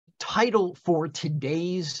title for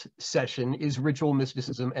today's session is Ritual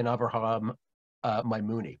Mysticism and Avraham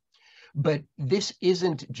Maimoni. But this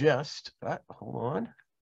isn't just, hold on,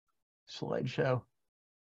 slideshow.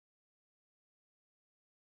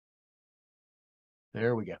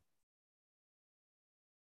 There we go.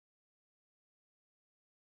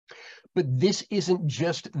 But this isn't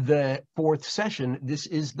just the fourth session. This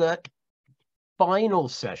is the final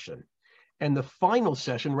session. And the final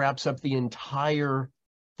session wraps up the entire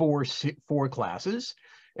four classes.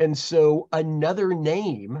 And so another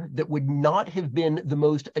name that would not have been the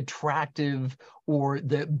most attractive or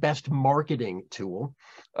the best marketing tool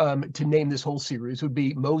to name this whole series would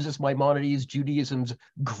be Moses Maimonides, Judaism's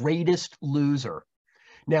greatest loser.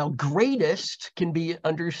 Now, greatest can be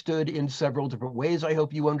understood in several different ways, I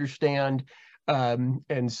hope you understand.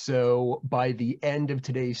 And so by the end of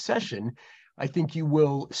today's session, I think you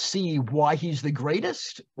will see why he's the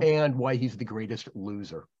greatest and why he's the greatest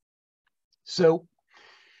loser. So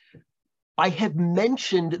I have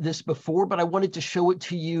mentioned this before, but I wanted to show it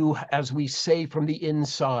to you, as we say, from the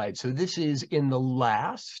inside. So this is in the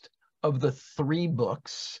last of the 3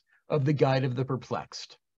 books of the Guide of the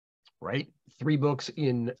Perplexed, right? 3 books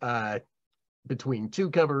in between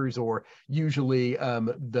 2 covers, or usually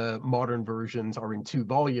the modern versions are in 2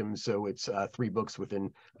 volumes, so it's 3 books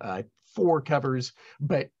within 4 covers.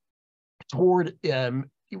 But toward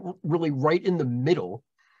really right in the middle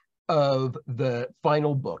of the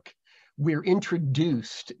final book, we're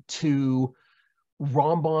introduced to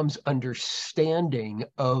RaMBaM's understanding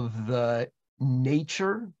of the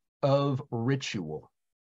nature of ritual,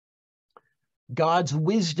 God's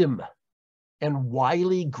wisdom and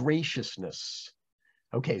wily graciousness.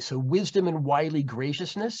 Okay, so wisdom and wily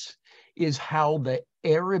graciousness is how the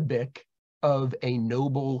Arabic of a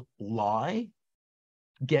noble lie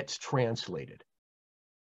gets translated.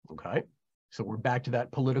 Okay, so we're back to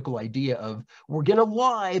that political idea of we're going to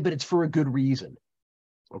lie, but it's for a good reason.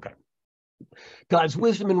 Okay. God's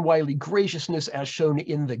wisdom and wily graciousness as shown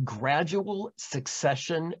in the gradual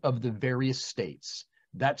succession of the various states.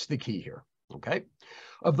 That's the key here. Okay,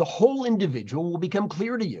 of the whole individual will become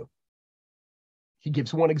clear to you. He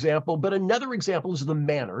gives one example, but another example is the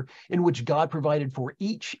manner in which God provided for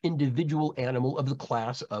each individual animal of the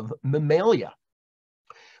class of mammalia.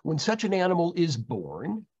 When such an animal is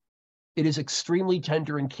born, it is extremely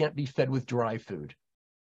tender and can't be fed with dry food.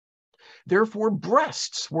 Therefore,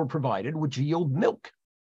 breasts were provided which yield milk,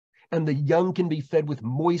 and the young can be fed with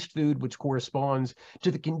moist food which corresponds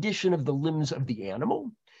to the condition of the limbs of the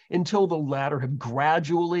animal, until the latter have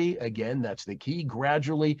gradually, again, that's the key,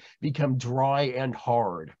 gradually become dry and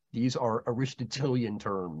hard. These are Aristotelian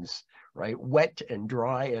terms, right? Wet and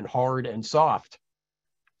dry and hard and soft.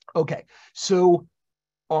 Okay, so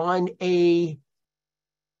on an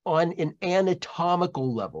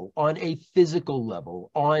anatomical level, on a physical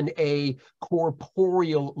level, on a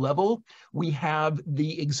corporeal level, we have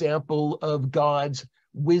the example of God's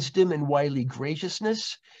wisdom and wily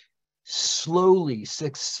graciousness, slowly,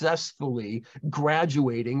 successfully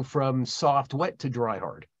graduating from soft, wet to dry,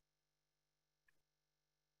 hard.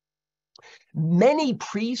 Many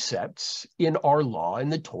precepts in our law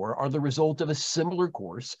and the Torah are the result of a similar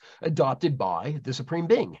course adopted by the Supreme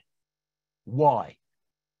Being. Why?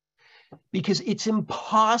 Because it's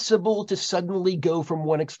impossible to suddenly go from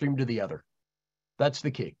one extreme to the other. That's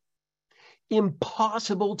the key.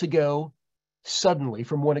 Impossible to go suddenly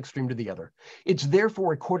from one extreme to the other. It's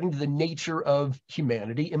therefore, according to the nature of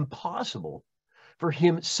humanity, impossible for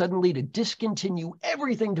him suddenly to discontinue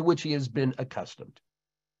everything to which he has been accustomed.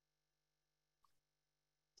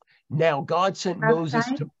 Now, God sent Moses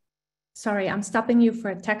to... Sorry, I'm stopping you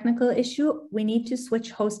for a technical issue. We need to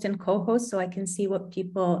switch host and co-host so I can see what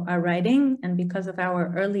people are writing. And because of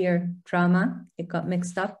our earlier drama, it got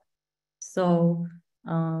mixed up. So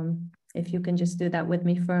if you can just do that with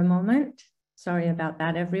me for a moment. Sorry about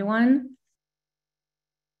that, everyone.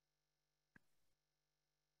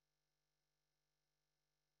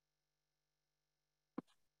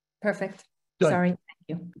 Perfect. Good. Sorry.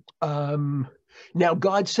 Thank you. Now,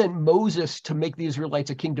 God sent Moses to make the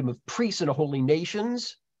Israelites a kingdom of priests and a holy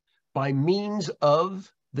nations by means of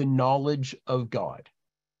the knowledge of God.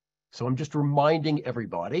 So I'm just reminding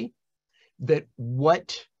everybody that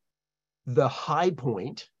what the high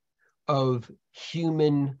point of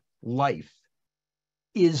human life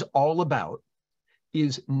is all about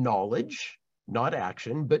is knowledge, not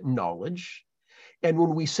action, but knowledge. And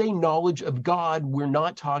when we say knowledge of God, we're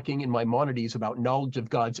not talking in Maimonides about knowledge of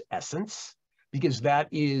God's essence, because that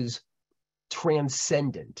is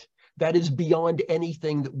transcendent. That is beyond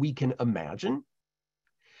anything that we can imagine.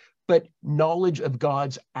 but knowledge of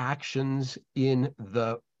God's actions in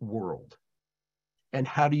the world. And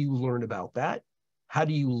how do you learn about that? How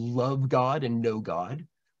do you love God and know God?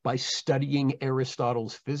 By studying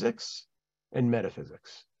Aristotle's physics and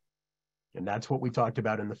metaphysics. And that's what we talked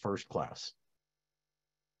about in the first class.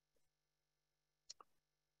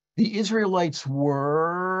 The Israelites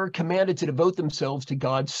were commanded to devote themselves to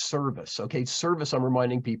God's service. Okay, service, I'm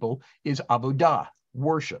reminding people, is avodah,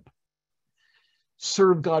 worship.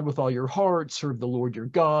 Serve God with all your heart, serve the Lord your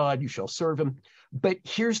God, you shall serve him. But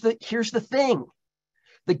here's the thing.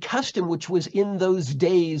 The custom which was in those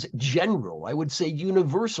days general, I would say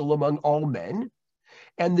universal among all men,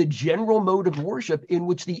 and the general mode of worship in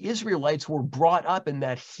which the Israelites were brought up in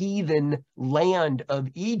that heathen land of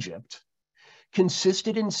Egypt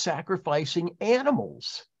consisted in sacrificing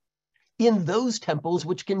animals in those temples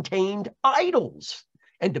which contained idols,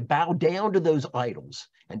 and to bow down to those idols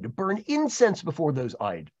and to burn incense before those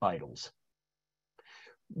idols.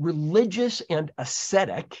 Religious and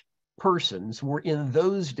ascetic persons were in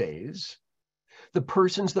those days the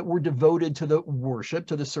persons that were devoted to the worship,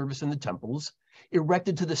 to the service in the temples,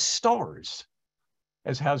 erected to the stars,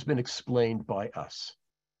 as has been explained by us.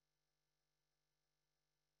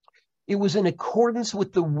 It was in accordance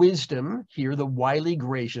with the wisdom, here the wily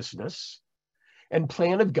graciousness, and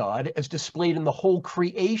plan of God as displayed in the whole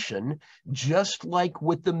creation, just like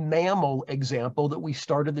with the mammal example that we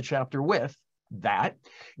started the chapter with, that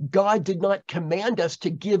God did not command us to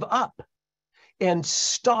give up and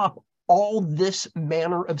stop all this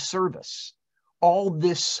manner of service, all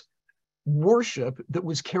this worship that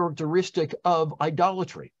was characteristic of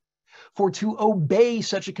idolatry. For to obey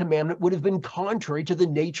such a commandment would have been contrary to the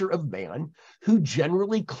nature of man, who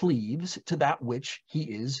generally cleaves to that which he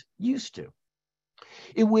is used to.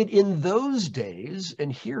 It would in those days,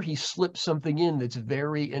 and here he slips something in that's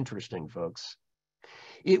very interesting, folks.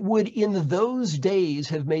 It would in those days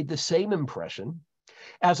have made the same impression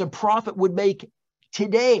as a prophet would make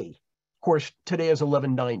today. Of course, today is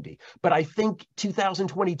 1190, but I think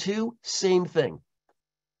 2022, same thing.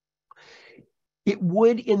 It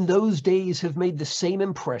would in those days have made the same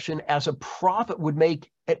impression as a prophet would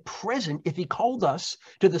make at present if he called us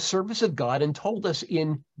to the service of God and told us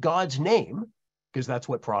in God's name, because that's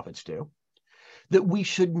what prophets do, that we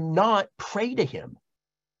should not pray to him.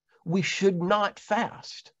 We should not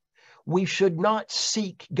fast. We should not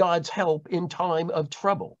seek God's help in time of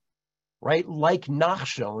trouble, right? Like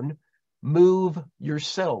Nachshon, move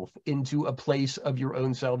yourself into a place of your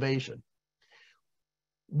own salvation.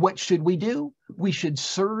 What should we do? We should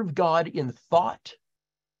serve God in thought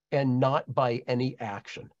and not by any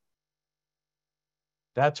action.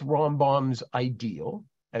 That's RaMBaM's ideal,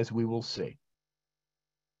 as we will see.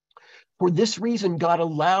 For this reason, God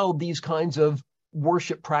allowed these kinds of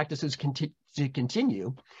worship practices to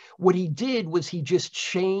continue. What he did was he just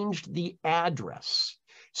changed the address.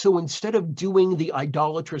 So instead of doing the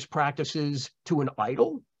idolatrous practices to an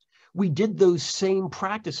idol, we did those same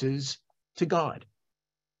practices to God.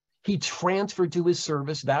 He transferred to his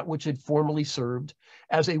service that which had formerly served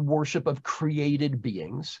as a worship of created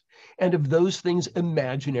beings and of those things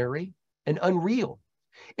imaginary and unreal,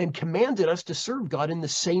 and commanded us to serve God in the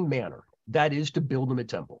same manner, that is, to build him a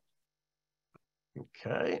temple.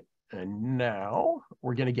 Okay, and now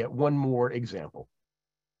we're going to get one more example.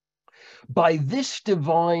 By this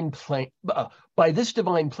divine plan,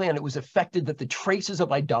 it was effected that the traces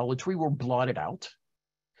of idolatry were blotted out,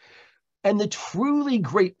 and the truly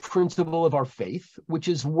great principle of our faith, which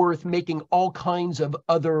is worth making all kinds of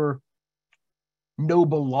other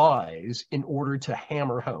noble lies in order to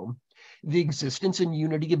hammer home, the existence and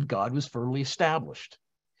unity of God was firmly established.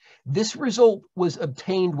 This result was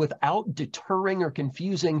obtained without deterring or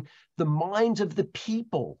confusing the minds of the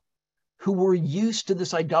people who were used to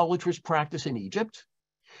this idolatrous practice in Egypt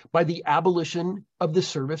by the abolition of the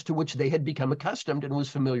service to which they had become accustomed and was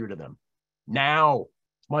familiar to them. Now,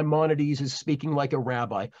 Maimonides is speaking like a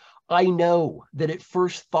rabbi. I know that at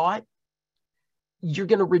first thought, you're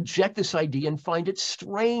going to reject this idea and find it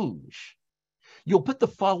strange. You'll put the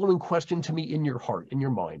following question to me in your heart, in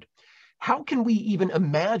your mind. How can we even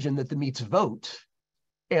imagine that the mitzvot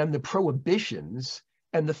and the prohibitions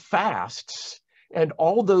and the fasts and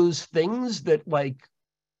all those things that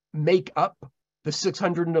make up the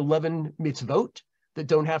 611 mitzvot that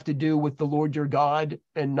don't have to do with the Lord your God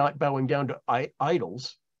and not bowing down to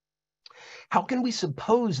idols, how can we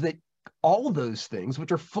suppose that all those things,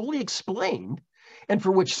 which are fully explained and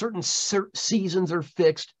for which certain seasons are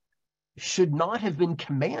fixed, should not have been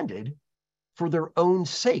commanded for their own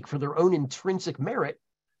sake, for their own intrinsic merit,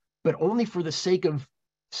 but only for the sake of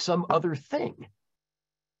some other thing?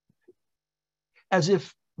 As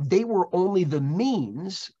if they were only the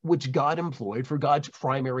means which God employed for God's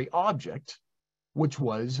primary object, which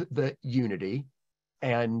was the unity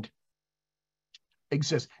and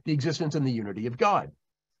the existence and the unity of God.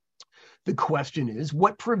 The question is,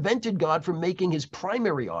 what prevented God from making his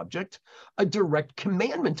primary object a direct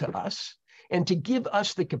commandment to us and to give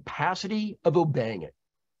us the capacity of obeying it?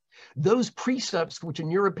 Those precepts, which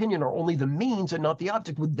in your opinion are only the means and not the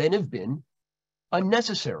object, would then have been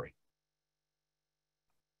unnecessary.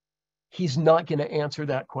 He's not going to answer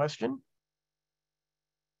that question.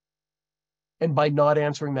 And by not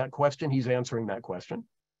answering that question, he's answering that question.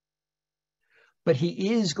 But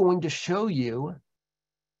he is going to show you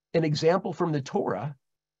an example from the Torah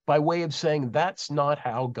by way of saying that's not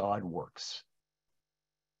how God works.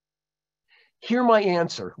 Hear my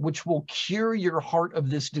answer, which will cure your heart of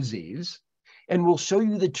this disease and will show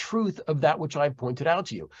you the truth of that which I've pointed out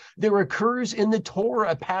to you. There occurs in the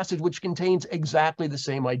Torah a passage which contains exactly the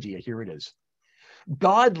same idea. Here it is.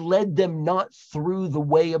 God led them not through the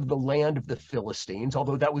way of the land of the Philistines,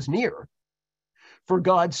 although that was near. For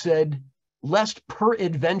God said, lest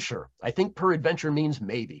peradventure, I think peradventure means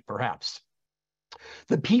maybe, perhaps,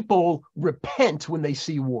 the people repent when they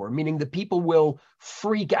see war, meaning the people will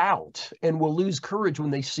freak out and will lose courage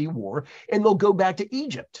when they see war, and they'll go back to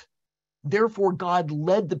Egypt. Therefore, God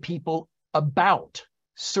led the people about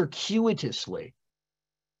circuitously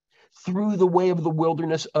through the way of the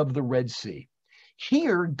wilderness of the Red Sea.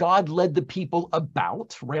 Here, God led the people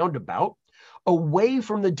about, roundabout, away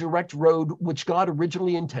from the direct road which God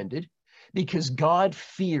originally intended, because God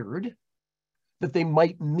feared that they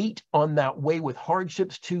might meet on that way with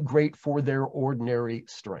hardships too great for their ordinary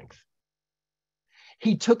strength.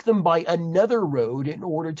 He took them by another road in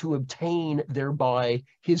order to obtain thereby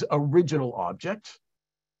his original object.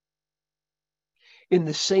 In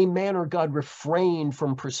the same manner, God refrained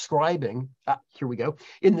from prescribing, here we go.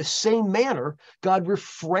 In the same manner, God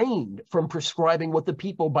refrained from prescribing what the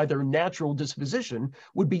people by their natural disposition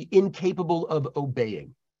would be incapable of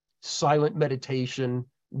obeying. Silent meditation,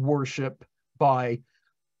 worship, by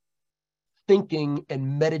thinking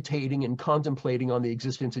and meditating and contemplating on the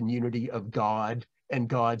existence and unity of God and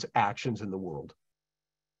God's actions in the world.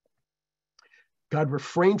 God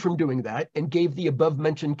refrained from doing that and gave the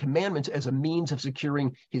above-mentioned commandments as a means of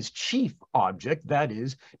securing his chief object, that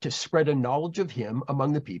is, to spread a knowledge of him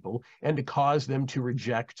among the people and to cause them to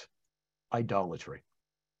reject idolatry.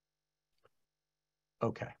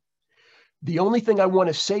 Okay. The only thing I want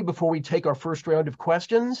to say before we take our first round of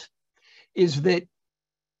questions is that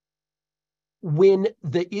when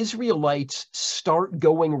the Israelites start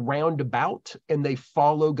going roundabout and they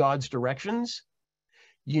follow God's directions,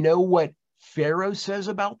 you know what Pharaoh says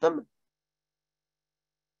about them?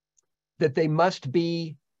 That they must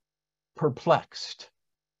be perplexed.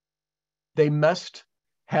 They must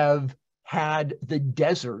have had the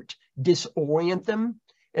desert disorient them,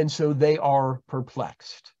 and so they are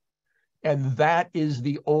perplexed. And that is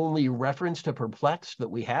the only reference to perplexed that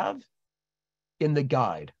we have in the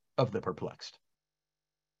guide of the perplexed.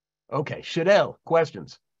 Okay, Shadel,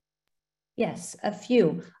 questions? Yes, a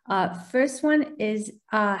few. First one is,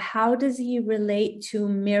 how does he relate to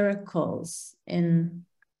miracles in,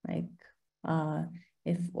 like,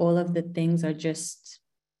 if all of the things are just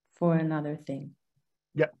for another thing?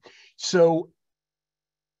 Yeah, so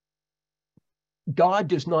God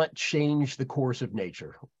does not change the course of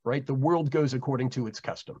nature, right? The world goes according to its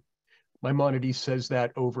custom. Maimonides says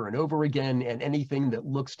that over and over again, and anything that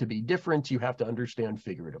looks to be different, you have to understand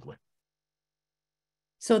figuratively.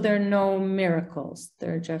 So there are no miracles,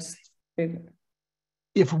 they're just figurative.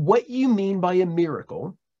 If what you mean by a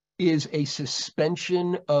miracle is a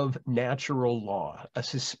suspension of natural law, a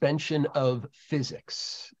suspension of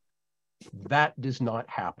physics, that does not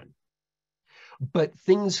happen. But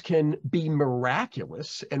things can be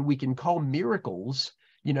miraculous, and we can call miracles,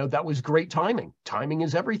 you know, that was great timing. Timing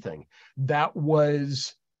is everything. That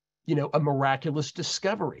was, you know, a miraculous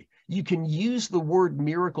discovery. You can use the word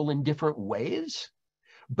miracle in different ways,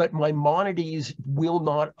 but Maimonides will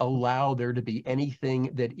not allow there to be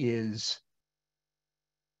anything that is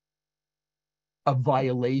a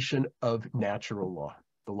violation of natural law,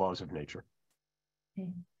 the laws of nature. Okay.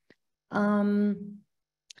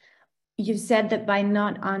 You said that by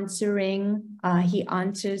not answering, he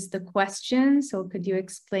answers the question. So could you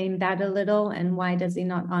explain that a little, and why does he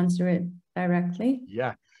not answer it directly?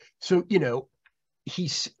 Yeah. So, you know,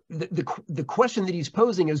 he's the question that he's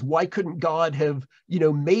posing is, why couldn't God have, you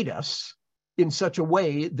know, made us in such a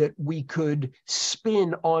way that we could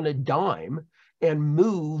spin on a dime and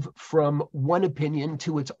move from one opinion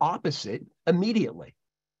to its opposite immediately?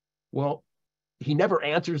 Well, he never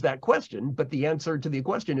answers that question, but the answer to the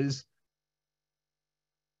question is,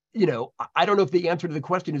 I don't know if the answer to the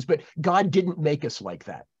question is, but God didn't make us like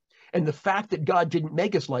that. And the fact that God didn't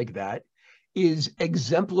make us like that is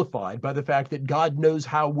exemplified by the fact that God knows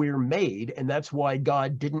how we're made. And that's why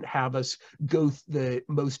God didn't have us go the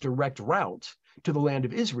most direct route to the land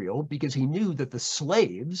of Israel, because he knew that the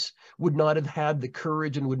slaves would not have had the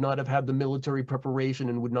courage and would not have had the military preparation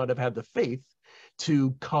and would not have had the faith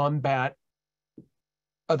to combat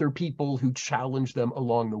other people who challenged them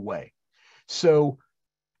along the way. So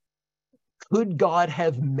could God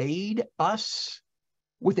have made us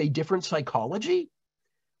with a different psychology?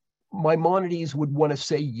 Maimonides would want to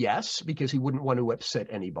say yes, because he wouldn't want to upset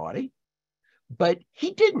anybody, but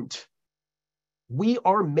he didn't. We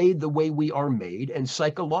are made the way we are made, and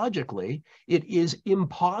psychologically, it is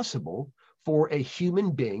impossible for a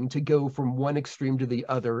human being to go from one extreme to the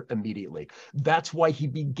other immediately. That's why he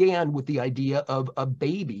began with the idea of a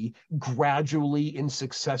baby gradually in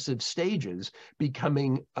successive stages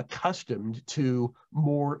becoming accustomed to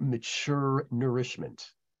more mature nourishment.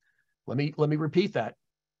 Let me repeat that.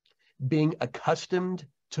 Being accustomed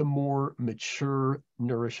to more mature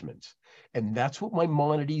nourishment. And that's what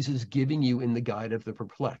Maimonides is giving you in the Guide of the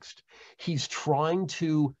Perplexed. He's trying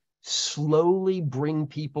to slowly bring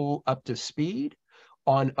people up to speed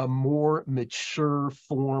on a more mature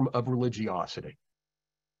form of religiosity.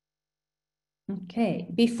 Okay,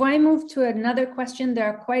 before I move to another question, there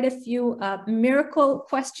are quite a few miracle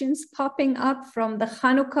questions popping up, from the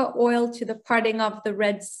Hanukkah oil to the parting of the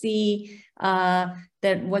Red Sea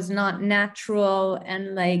that was not natural,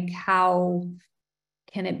 and like, how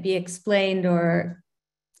can it be explained, or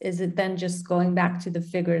is it then just going back to the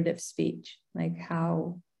figurative speech? Like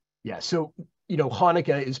how? Yeah, so,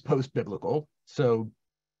 Hanukkah is post-biblical, so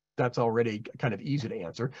that's already kind of easy to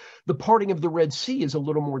answer. The parting of the Red Sea is a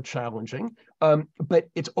little more challenging, but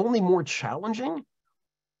it's only more challenging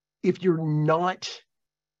if you're not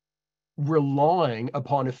relying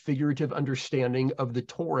upon a figurative understanding of the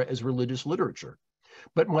Torah as religious literature.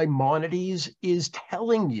 But Maimonides is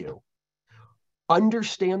telling you,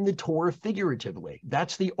 understand the Torah figuratively.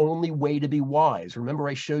 That's the only way to be wise. Remember,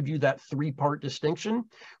 I showed you that three-part distinction,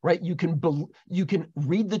 right? You can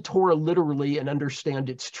read the Torah literally and understand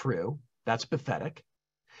it's true. That's pathetic.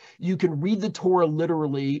 You can read the Torah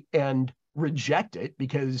literally and reject it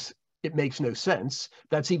because it makes no sense.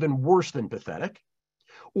 That's even worse than pathetic.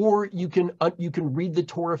 Or you can read the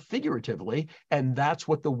Torah figuratively, and that's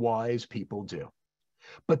what the wise people do.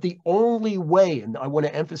 But the only way, and I want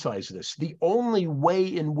to emphasize this, the only way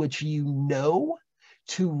in which you know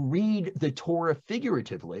to read the Torah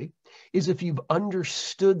figuratively is if you've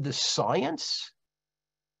understood the science,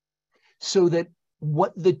 so that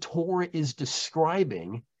what the Torah is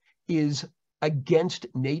describing is against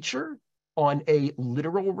nature on a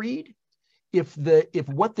literal read. If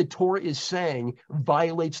what the Torah is saying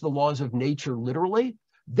violates the laws of nature literally,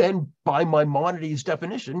 then by Maimonides'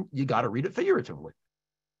 definition, you got to read it figuratively.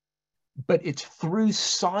 But it's through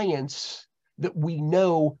science that we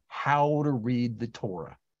know how to read the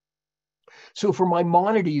Torah. So for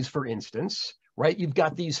Maimonides, for instance, right, you've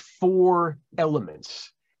got these four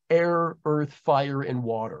elements: air, earth, fire, and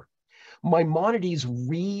water. Maimonides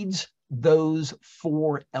reads those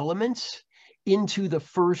four elements into the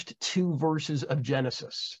first two verses of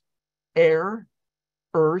Genesis: air,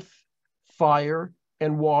 earth, fire,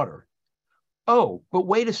 and water. Oh, but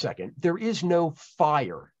wait a second, there is no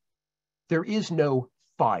fire. There is no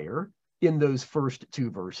fire in those first two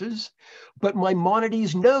verses, but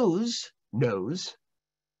Maimonides knows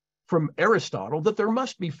from Aristotle that there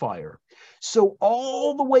must be fire. So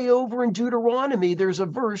all the way over in Deuteronomy, there's a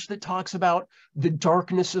verse that talks about the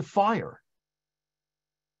darkness of fire.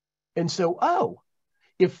 And so,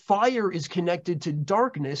 if fire is connected to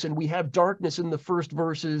darkness, and we have darkness in the first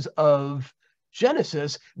verses of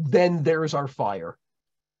Genesis, then there's our fire.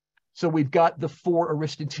 So we've got the four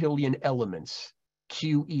Aristotelian elements,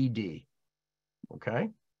 QED, okay?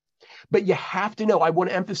 But you have to know, I want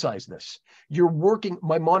to emphasize this.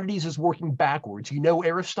 Maimonides is working backwards. You know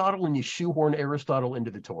Aristotle, and you shoehorn Aristotle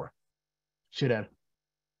into the Torah. Shidad.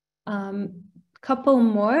 Couple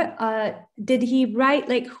more. Did he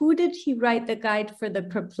write, who did he write the guide for the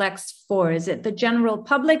perplexed for? Is it the general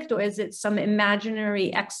public, or is it some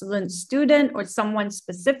imaginary excellent student, or someone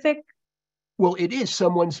specific? Well, it is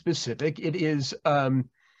someone specific. It is a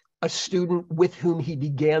student with whom he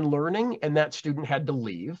began learning, and that student had to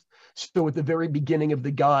leave. So at the very beginning of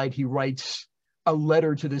the guide, he writes a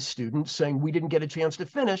letter to this student saying, we didn't get a chance to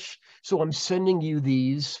finish, so I'm sending you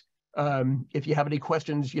these If you have any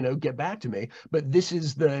questions, get back to me. But this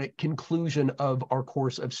is the conclusion of our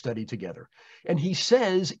course of study together. And he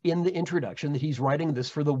says in the introduction that he's writing this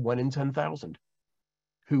for the 1 in 10,000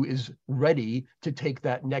 who is ready to take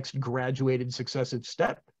that next graduated successive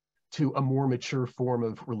step to a more mature form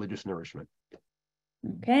of religious nourishment.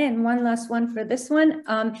 Okay, and one last one for this one.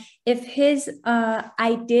 If his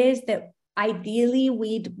ideas that ideally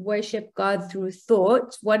we'd worship God through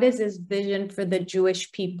thought, what is his vision for the Jewish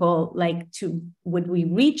people? Would we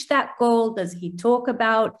reach that goal? Does he talk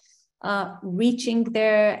about reaching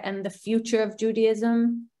there and the future of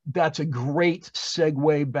Judaism? That's a great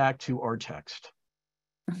segue back to our text.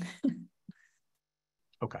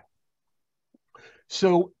 Okay.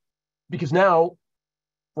 So, because now,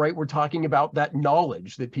 right, we're talking about that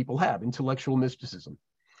knowledge that people have, intellectual mysticism.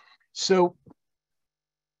 So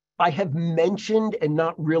I have mentioned and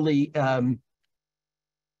not really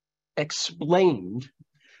explained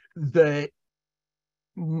the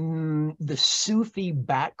Sufi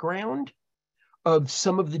background of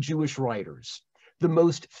some of the Jewish writers. The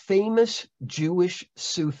most famous Jewish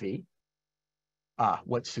Sufi,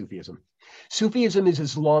 what's Sufism? Sufism is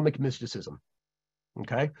Islamic mysticism.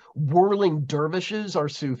 Okay, whirling dervishes are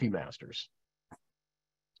Sufi masters.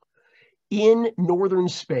 In northern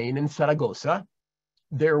Spain, in Saragossa,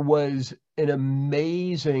 there was an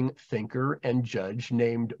amazing thinker and judge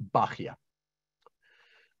named Bahia.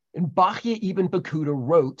 And Bahia Ibn Bakuda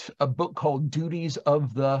wrote a book called Duties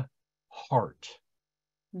of the Heart.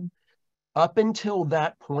 Up until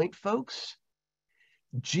that point, folks,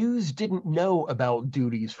 Jews didn't know about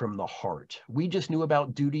duties from the heart. We just knew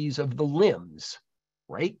about duties of the limbs,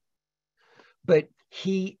 right? But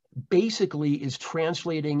he basically is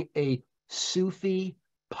translating a Sufi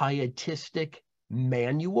pietistic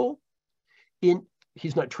manual.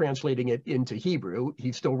 He's not translating it into Hebrew,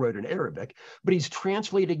 he still wrote in Arabic, but he's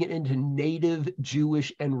translating it into native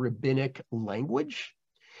Jewish and rabbinic language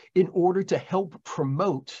in order to help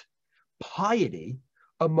promote piety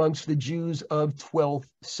amongst the Jews of 12th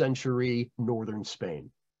century northern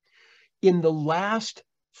Spain. In the last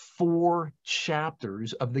 4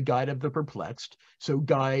 chapters of the Guide of the Perplexed, so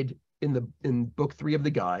guide in book 3 of the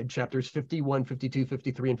guide, chapters 51, 52,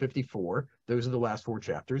 53, and 54, those are the last 4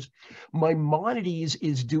 chapters, Maimonides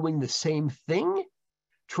is doing the same thing,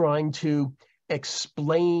 trying to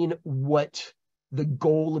explain what the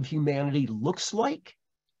goal of humanity looks like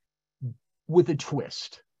with a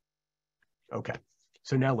twist. Okay,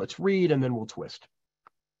 so now let's read and then we'll twist.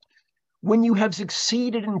 When you have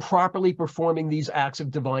succeeded in properly performing these acts of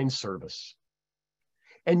divine service,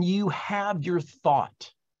 and you have your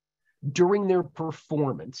thought during their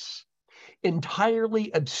performance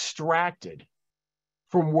entirely abstracted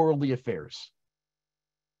from worldly affairs,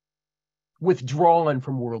 withdrawn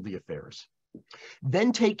from worldly affairs,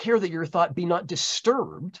 then take care that your thought be not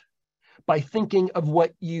disturbed by thinking of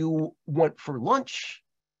what you want for lunch,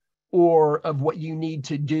 or of what you need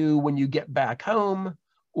to do when you get back home,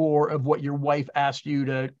 or of what your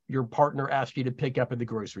partner asked you to pick up at the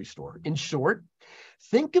grocery store. In short,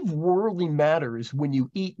 think of worldly matters when you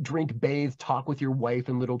eat, drink, bathe, talk with your wife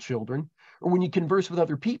and little children, or when you converse with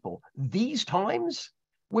other people. These times,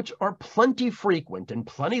 which are plenty frequent and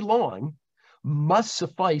plenty long, must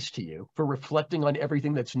suffice to you for reflecting on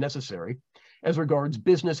everything that's necessary as regards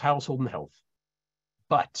business, household, and health.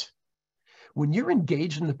 But when you're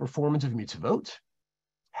engaged in the performance of mitzvot,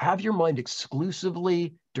 have your mind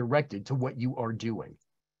exclusively directed to what you are doing.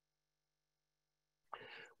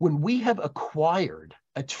 When we have acquired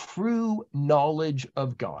a true knowledge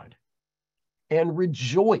of God and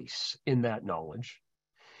rejoice in that knowledge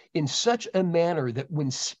in such a manner that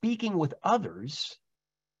when speaking with others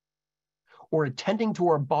or attending to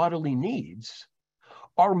our bodily needs,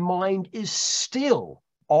 our mind is still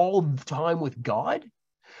all the time with God,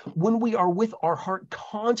 when we are with our heart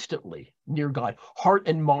constantly near God, heart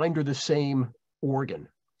and mind are the same organ.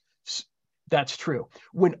 That's true.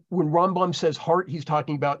 When RaMBaM says heart, he's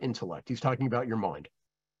talking about intellect. He's talking about your mind.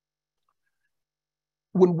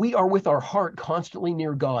 When we are with our heart constantly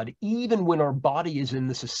near God, even when our body is in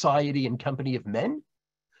the society and company of men,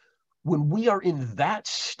 when we are in that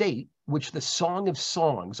state, which the Song of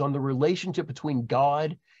Songs on the relationship between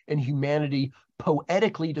God and humanity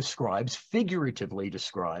poetically describes, figuratively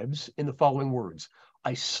describes in the following words: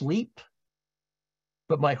 I sleep,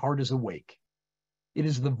 but my heart is awake. It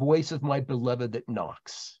is the voice of my beloved that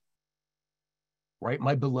knocks. Right?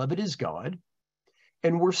 My beloved is God,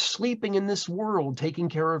 and we're sleeping in this world, taking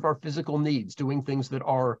care of our physical needs, doing things that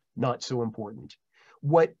are not so important.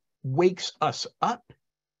 What wakes us up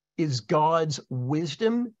is God's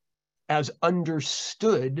wisdom as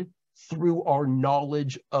understood through our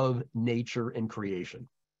knowledge of nature and creation.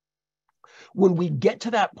 When we get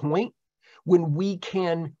to that point, when we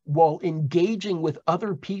can, while engaging with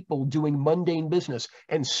other people doing mundane business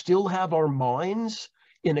and still have our minds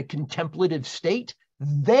in a contemplative state,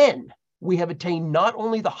 then we have attained not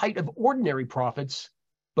only the height of ordinary prophets,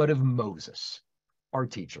 but of Moses, our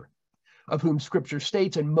teacher, of whom scripture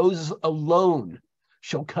states, and Moses alone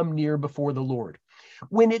shall come near before the Lord.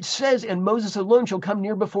 When it says, and Moses alone shall come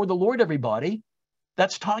near before the Lord, everybody,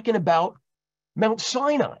 that's talking about Mount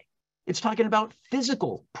Sinai. It's talking about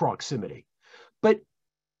physical proximity. But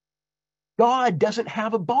God doesn't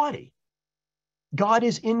have a body. God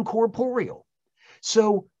is incorporeal.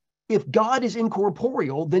 So if God is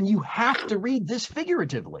incorporeal, then you have to read this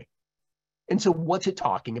figuratively. And so what's it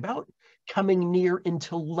talking about? Coming near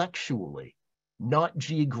intellectually, not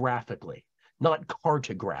geographically, not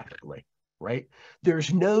cartographically, right?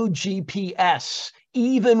 There's no GPS,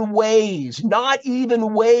 even Waze, not even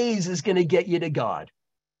Waze is going to get you to God.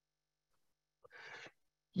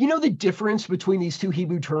 You know the difference between these two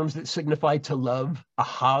Hebrew terms that signify to love,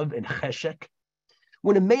 ahav and cheshek?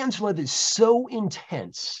 When a man's love is so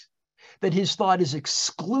intense that his thought is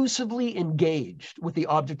exclusively engaged with the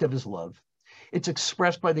object of his love, it's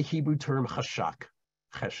expressed by the Hebrew term cheshek.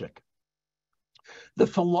 The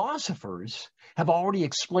philosophers have already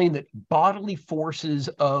explained that bodily forces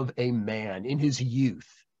of a man in his youth,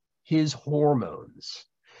 his hormones,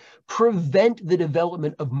 prevent the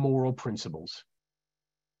development of moral principles.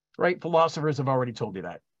 Right? Philosophers have already told you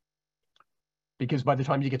that. Because by the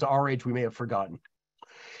time you get to our age, we may have forgotten.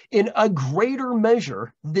 In a greater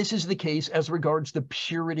measure, this is the case as regards the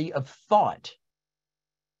purity of thought,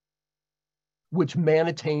 which man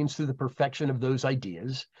attains through the perfection of those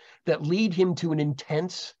ideas that lead him to an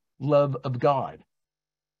intense love of God.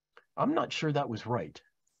 I'm not sure that was right.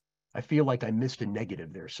 I feel like I missed a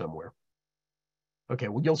negative there somewhere. Okay,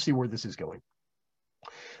 well, you'll see where this is going.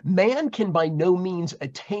 Man can by no means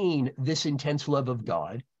attain this intense love of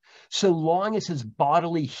God so long as his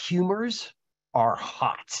bodily humors are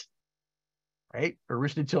hot, right?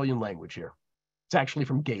 Aristotelian language here. It's actually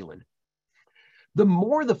from Galen. The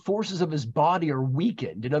more the forces of his body are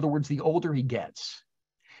weakened, in other words, the older he gets,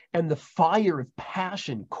 and the fire of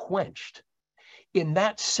passion quenched, in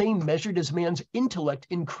that same measure does man's intellect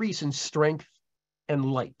increase in strength and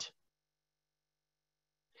light.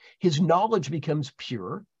 His knowledge becomes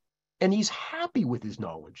pure, and he's happy with his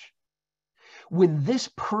knowledge. When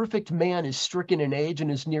this perfect man is stricken in age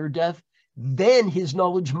and is near death, then his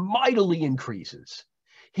knowledge mightily increases.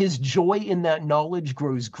 His joy in that knowledge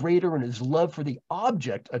grows greater, and his love for the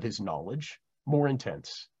object of his knowledge more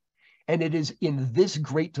intense. And it is in this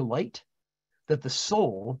great delight that the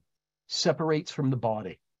soul separates from the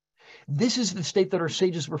body. This is the state that our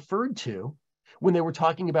sages referred to when they were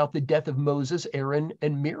talking about the death of Moses, Aaron,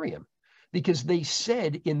 and Miriam, because they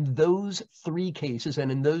said in those three cases,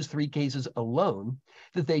 and in those three cases alone,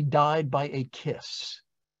 that they died by a kiss.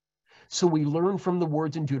 So we learn from the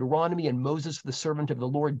words in Deuteronomy, and Moses, the servant of the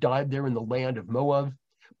Lord, died there in the land of Moab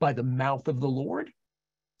by the mouth of the Lord.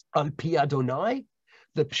 Al pi Adonai,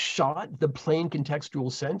 the pshat, the plain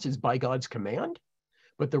contextual sense, is by God's command,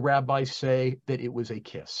 but the rabbis say that it was a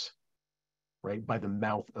kiss, right? By the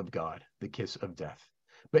mouth of God, the kiss of death,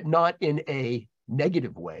 but not in a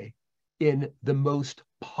negative way, in the most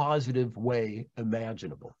positive way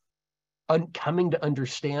imaginable. Coming to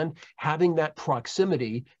understand, having that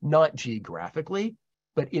proximity, not geographically,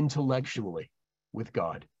 but intellectually with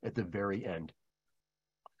God at the very end.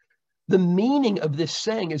 The meaning of this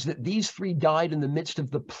saying is that these three died in the midst of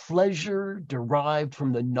the pleasure derived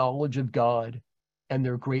from the knowledge of God and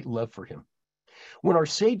their great love for him. When our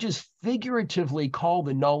sages figuratively call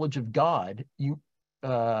the knowledge of God, when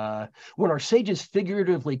our sages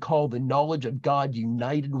figuratively call the knowledge of God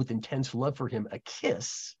united with intense love for him a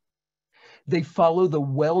kiss, they follow the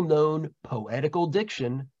well-known poetical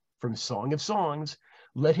diction from Song of Songs,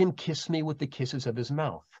 "Let him kiss me with the kisses of his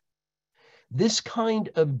mouth." This kind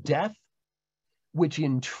of death, which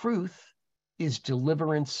in truth is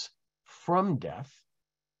deliverance from death,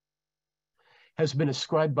 has been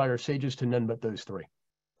ascribed by our sages to none but those three.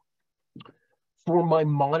 For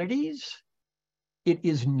Maimonides, it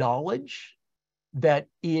is knowledge that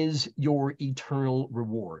is your eternal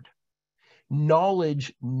reward.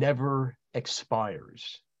 Knowledge never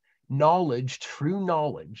expires. Knowledge, true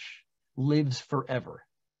knowledge, lives forever.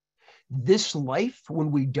 This life,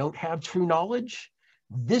 when we don't have true knowledge,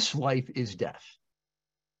 this life is death.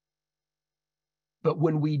 But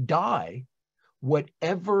when we die,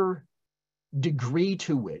 whatever degree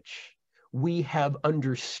to which we have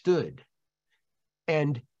understood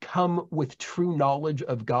and come with true knowledge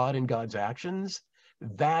of God and God's actions,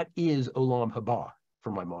 that is Olam Haba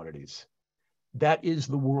for Maimonides. That is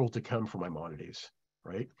the world to come for Maimonides,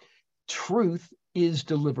 right? Truth is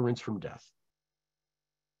deliverance from death.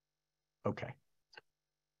 Okay.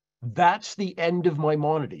 That's the end of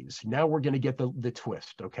Maimonides. Now we're going to get the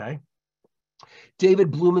twist, okay?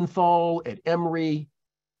 David Blumenthal at Emory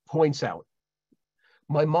points out,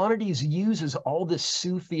 Maimonides uses all this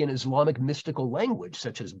Sufi and Islamic mystical language,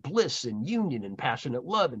 such as bliss and union and passionate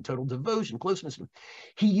love and total devotion, closeness.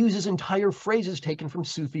 He uses entire phrases taken from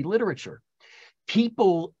Sufi literature.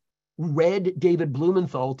 People read David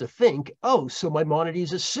Blumenthal to think, oh, so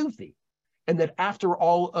Maimonides is Sufi, and that after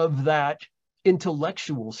all of that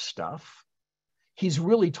intellectual stuff, he's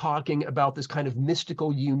really talking about this kind of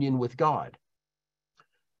mystical union with God.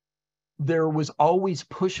 There was always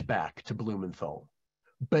pushback to Blumenthal,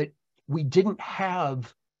 but we didn't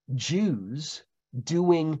have Jews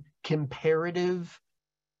doing comparative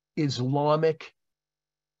Islamic,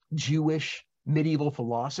 Jewish medieval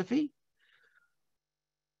philosophy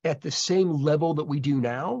at the same level that we do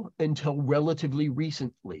now until relatively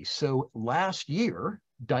recently. So last year,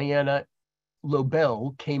 Diana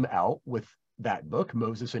Lobel came out with that book,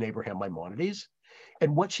 Moses and Abraham Maimonides.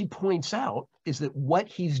 And what she points out is that what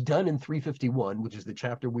he's done in 351, which is the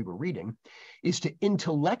chapter we were reading, is to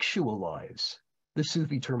intellectualize the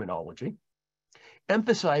Sufi terminology,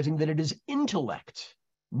 emphasizing that it is intellect,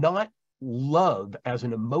 not love as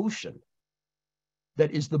an emotion,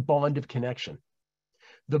 that is the bond of connection,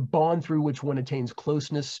 the bond through which one attains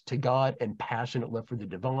closeness to God and passionate love for the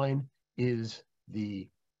divine is the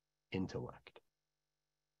intellect.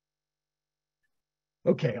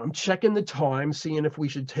 Okay, I'm checking the time, seeing if we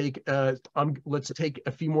should take, let's take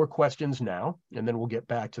a few more questions now, and then we'll get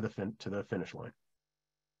back to the finish line.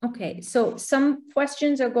 Okay, so some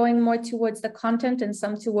questions are going more towards the content and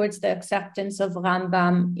some towards the acceptance of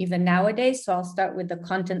RaMBaM even nowadays. So I'll start with the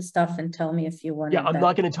content stuff and tell me if you want to. Yeah, I'm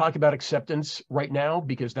not going to talk about acceptance right now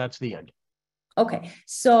because that's the end. Okay,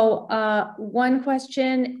 so one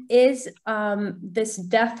question is this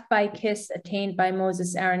death by kiss attained by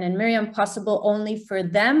Moses, Aaron, and Miriam possible only for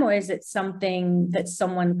them, or is it something that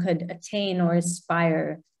someone could attain or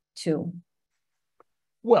aspire to?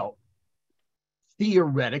 Well,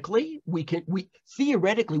 theoretically, we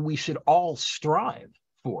should all strive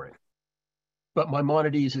for it. But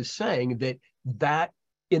Maimonides is saying that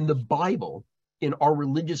in the Bible, in our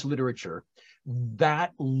religious literature,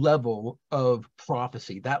 that level of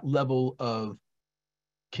prophecy, that level of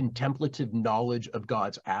contemplative knowledge of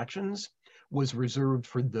God's actions was reserved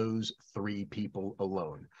for those three people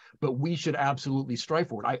alone. But we should absolutely strive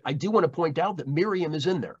for it. I do want to point out that Miriam is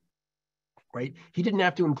in there, right? He didn't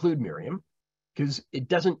have to include Miriam because it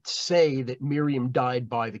doesn't say that Miriam died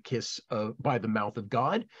by the kiss by the mouth of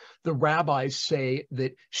God. The rabbis say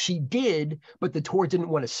that she did, but the Torah didn't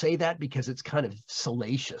want to say that because it's kind of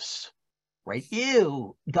salacious. Right?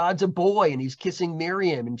 Ew, God's a boy and he's kissing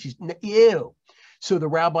Miriam and she's, ew. So the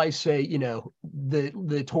rabbis say, you know,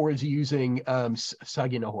 the Torah is using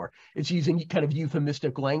saginahor. It's using kind of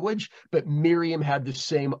euphemistic language, but Miriam had the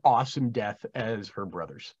same awesome death as her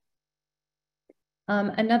brothers.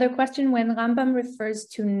 Another question, when RaMBaM refers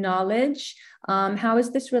to knowledge, how is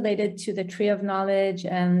this related to the tree of knowledge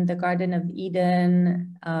and the Garden of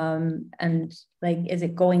Eden? And like, is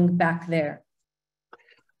it going back there?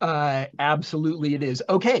 Absolutely it is.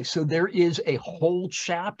 Okay, so there is a whole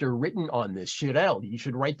chapter written on this. Shirel, you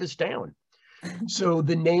should write this down. So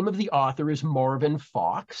the name of the author is Marvin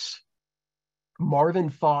Fox. Marvin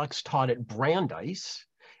Fox taught at Brandeis,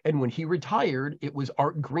 and when he retired, it was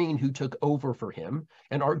Art Green who took over for him,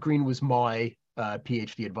 and Art Green was my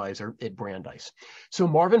PhD advisor at Brandeis. So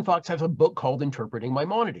Marvin Fox has a book called Interpreting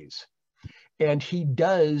Maimonides, and he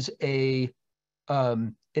does an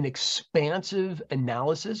expansive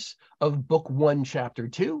analysis of book 1, chapter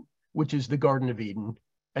 2, which is the Garden of Eden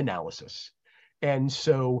analysis. And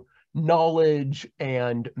so knowledge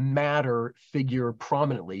and matter figure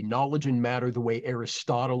prominently. Knowledge and matter, the way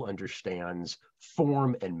Aristotle understands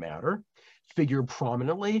form and matter, figure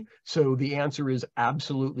prominently. So the answer is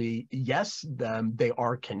absolutely yes, they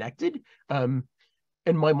are connected. And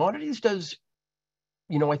Maimonides does,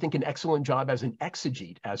 you know, I think an excellent job as an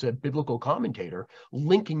exegete, as a biblical commentator,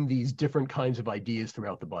 linking these different kinds of ideas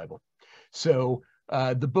throughout the Bible. So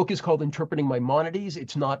the book is called Interpreting Maimonides.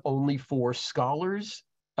 It's not only for scholars.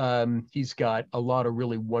 He's got a lot of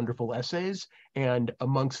really wonderful essays, and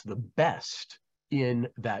amongst the best in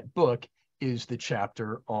that book is the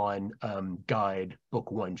chapter on Guide,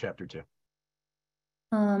 book 1, chapter 2.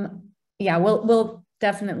 Yeah, we'll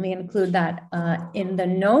definitely include that in the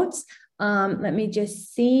notes. Let me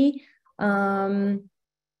just see. Yeah,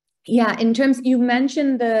 in terms, you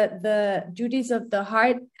mentioned the duties of the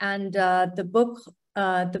heart and the book.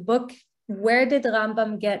 Where did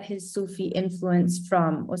RaMBaM get his Sufi influence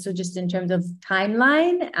from? Also, just in terms of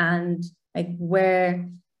timeline and like where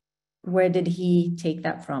did he take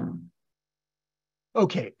that from?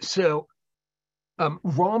 Okay, so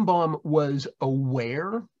RaMBaM was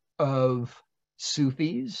aware of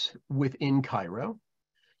Sufis within Cairo.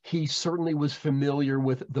 He certainly was familiar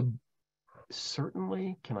with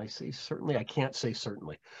can I say certainly? I can't say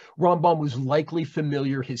certainly. RaMBaM was likely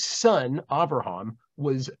familiar. His son, Avraham,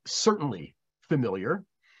 was certainly familiar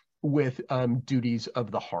with duties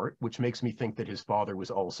of the heart, which makes me think that his father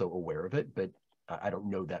was also aware of it, but I don't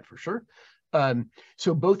know that for sure.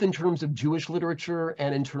 So both in terms of Jewish literature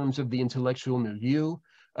and in terms of the intellectual milieu,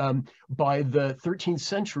 by the 13th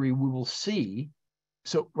century, we will see,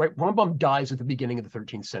 so right, RaMBaM dies at the beginning of the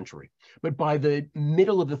 13th century, but by the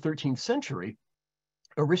middle of the 13th century,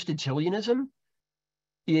 Aristotelianism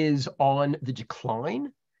is on the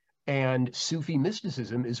decline and Sufi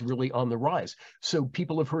mysticism is really on the rise. So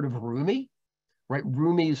people have heard of Rumi, right?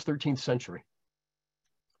 Rumi is 13th century.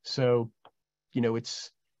 So, you know, it's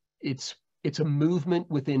a movement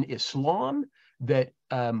within Islam that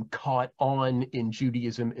caught on in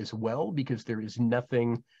Judaism as well, because there is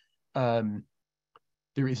nothing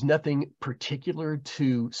particular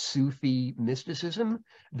to Sufi mysticism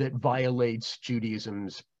that violates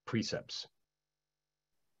Judaism's precepts.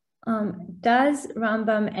 Does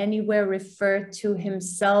RaMBaM anywhere refer to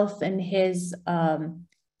himself and his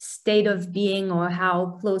state of being, or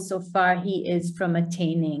how close so far he is from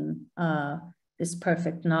attaining this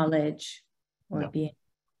perfect knowledge or being?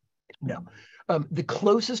 No. The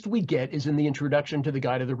closest we get is in the introduction to the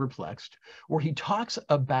Guide of the Perplexed, where he talks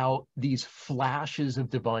about these flashes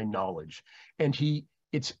of divine knowledge. And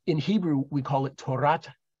it's in Hebrew, we call it Torat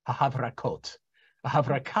HaHavrakot.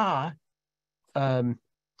 Havrakah,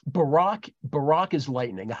 Barak is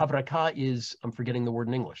lightning. Havrakah is, I'm forgetting the word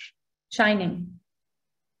in English. Shining.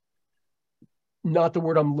 Not the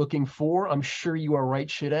word I'm looking for. I'm sure you are right,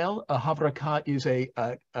 Shidel. A Havrakah is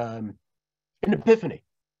an epiphany.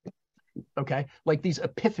 Okay, like these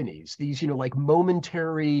epiphanies, these, like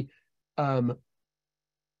momentary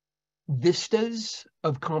vistas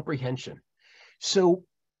of comprehension. So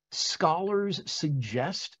scholars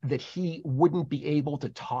suggest that he wouldn't be able to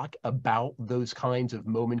talk about those kinds of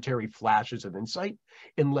momentary flashes of insight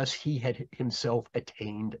unless he had himself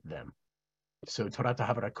attained them. So Torat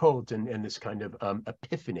HaHavrakot and this kind of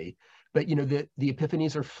epiphany, but the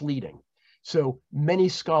epiphanies are fleeting. So many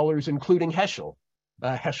scholars, including Heschel,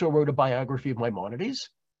 Heschel wrote a biography of Maimonides,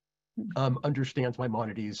 understands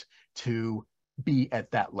Maimonides to be at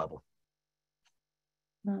that level.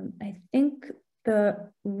 I think the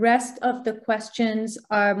rest of the questions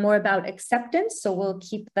are more about acceptance, so we'll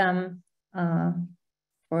keep them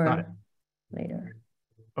for later.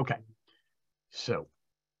 Okay, so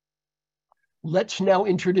let's now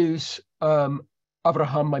introduce Avraham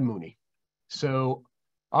Maimoni. So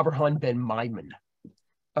Avraham ben Maimon.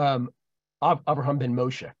 Avraham ben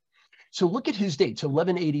Moshe. So look at his dates,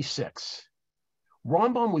 1186.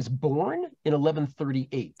 RaMBaM was born in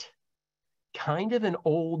 1138. Kind of an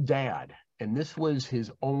old dad, and this was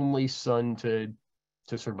his only son to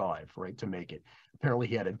survive, right, to make it. Apparently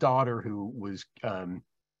he had a daughter who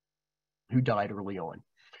died early on.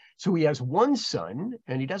 So he has one son,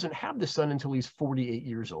 and he doesn't have the son until he's 48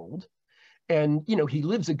 years old. And, he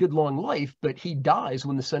lives a good long life, but he dies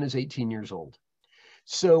when the son is 18 years old.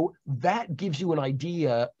 So that gives you an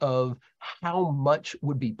idea of how much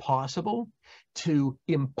would be possible to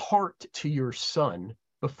impart to your son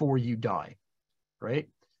before you die, right?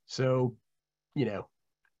 So,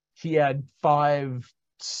 he had 5,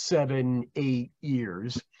 7, 8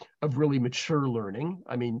 years of really mature learning.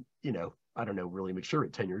 I mean, I don't know, really mature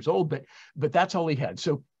at 10 years old, but that's all he had.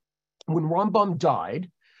 So when RaMBaM died,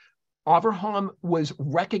 Avraham was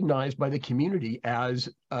recognized by the community as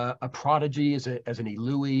a prodigy, as an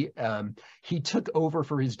Elui. He took over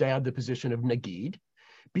for his dad the position of Nagid,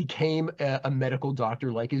 became a medical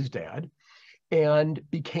doctor like his dad, and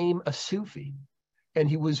became a Sufi. And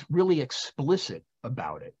he was really explicit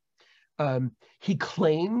about it. He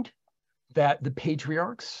claimed that the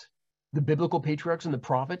patriarchs, the biblical patriarchs and the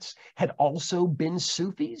prophets, had also been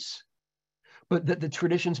Sufis, but that the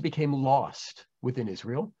traditions became lost within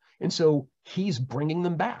Israel. And so he's bringing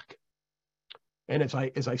them back. And as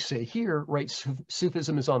I say here, right,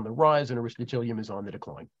 Sufism is on the rise and Aristotelianism is on the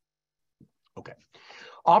decline. Okay.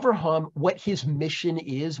 Avraham, what his mission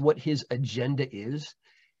is, what his agenda is,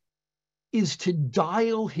 is to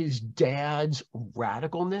dial his dad's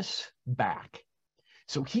radicalness back.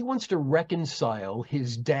 So he wants to reconcile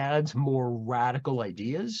his dad's more radical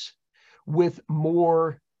ideas with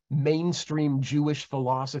more mainstream Jewish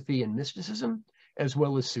philosophy and mysticism, as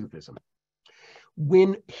well as Sufism.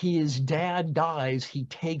 When his dad dies, he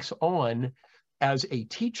takes on, as a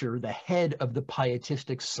teacher, the head of the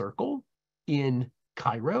pietistic circle in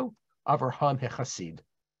Cairo, Avraham HaChassid.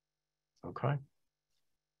 Okay.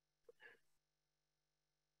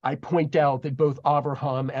 I point out that both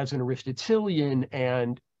Avraham as an Aristotelian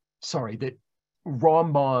and, that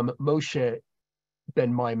RaMBaM, Moshe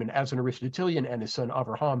ben Maimon as an Aristotelian and his son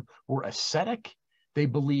Avraham were ascetic. They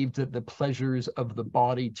believed that the pleasures of the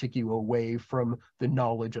body took you away from the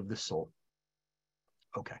knowledge of the soul.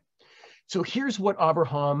 Okay. So here's what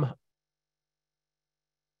Avraham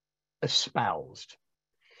espoused.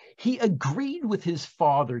 He agreed with his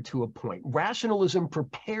father to a point. Rationalism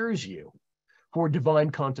prepares you for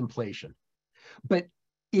divine contemplation. But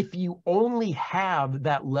if you only have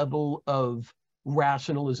that level of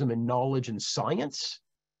rationalism and knowledge and science,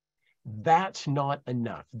 that's not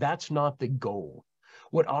enough. That's not the goal.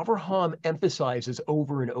 What Avraham emphasizes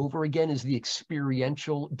over and over again is the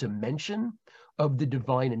experiential dimension of the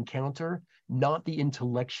divine encounter, not the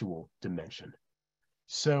intellectual dimension.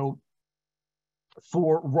 So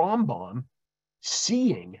for RaMBaM,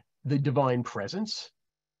 seeing the divine presence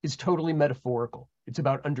is totally metaphorical. It's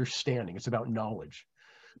about understanding. It's about knowledge.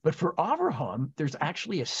 But for Avraham, there's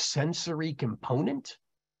actually a sensory component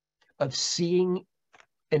of seeing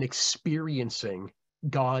and experiencing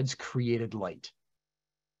God's created light.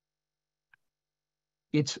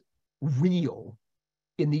 It's real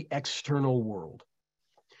in the external world.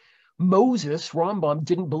 Moses, RaMBaM,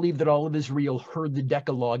 didn't believe that all of Israel heard the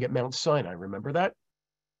Decalogue at Mount Sinai. Remember that?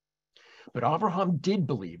 But Avraham did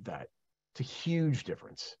believe that. It's a huge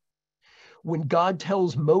difference. When God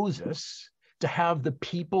tells Moses to have the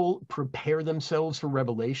people prepare themselves for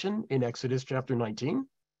revelation in Exodus chapter 19,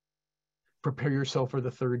 prepare yourself for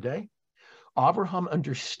the third day, Avraham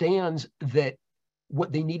understands that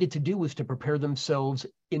what they needed to do was to prepare themselves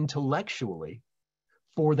intellectually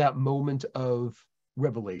for that moment of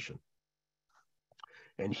revelation.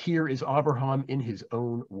 And here is Avraham in his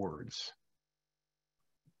own words.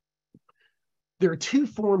 There are two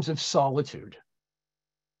forms of solitude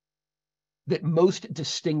that most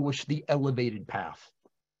distinguish the elevated path.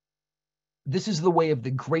 This is the way of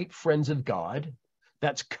the great friends of God.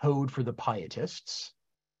 That's code for the pietists.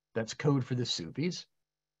 That's code for the Sufis.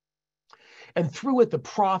 And through it, the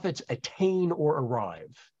prophets attain or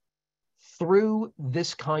arrive. Through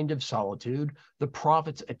this kind of solitude, the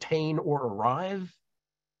prophets attain or arrive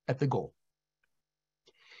at the goal.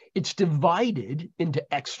 It's divided into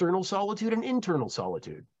external solitude and internal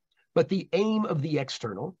solitude. But the aim of the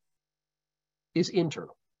external is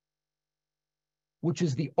internal, which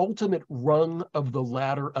is the ultimate rung of the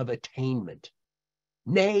ladder of attainment.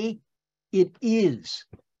 Nay, it is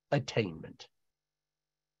attainment.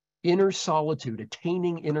 Inner solitude,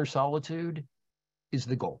 attaining inner solitude is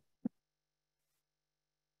the goal.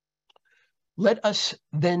 Let us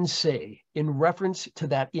then say, in reference to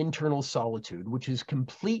that internal solitude, which is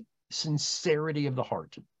complete sincerity of the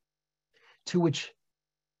heart, to which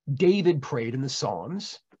David prayed in the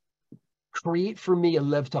Psalms, create for me a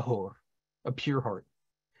lev tahor, a pure heart,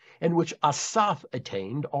 and which Asaph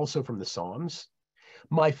attained, also from the Psalms,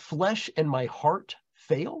 my flesh and my heart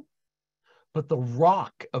fail, but the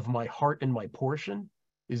rock of my heart and my portion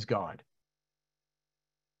is God.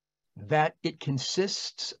 That it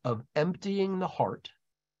consists of emptying the heart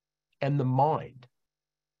and the mind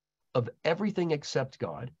of everything except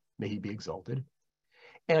God, may he be exalted,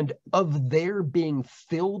 and of their being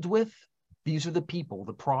filled with, these are the people,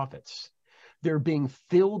 the prophets, they're being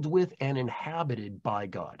filled with and inhabited by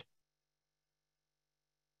God.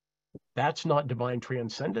 That's not divine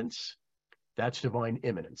transcendence. That's divine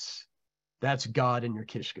immanence. That's God in your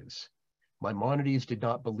kishkas. Maimonides did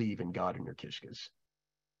not believe in God in your kishkas.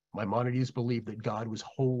 Maimonides believed that God was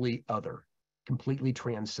wholly other, completely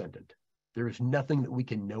transcendent. There is nothing that we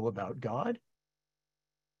can know about God.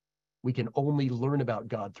 We can only learn about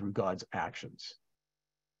God through God's actions.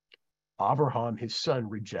 Avraham, his son,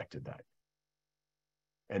 rejected that.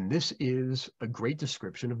 And this is a great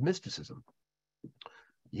description of mysticism.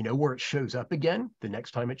 You know where it shows up again, the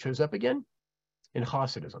next time it shows up again? In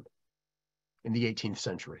Hasidism in the 18th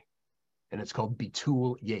century. And it's called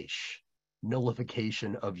bitul yesh,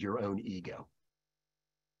 nullification of your own ego.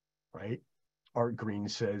 Right? Art Green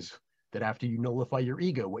says that after you nullify your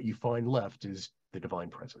ego, what you find left is the divine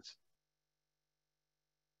presence.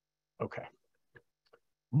 Okay.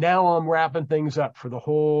 Now I'm wrapping things up for the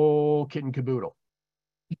whole kit and caboodle.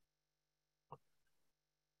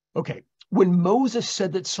 Okay, when Moses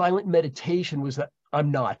said that silent meditation was that,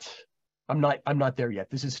 I'm not there yet.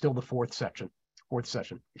 This is still the fourth session.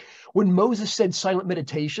 When Moses said silent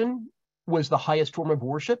meditation was the highest form of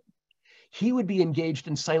worship, he would be engaged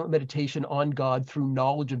in silent meditation on God through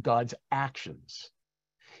knowledge of God's actions.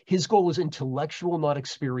 His goal is intellectual, not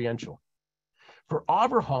experiential. For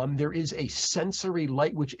Avraham, there is a sensory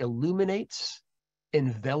light which illuminates,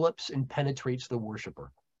 envelops, and penetrates the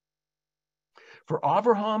worshiper. For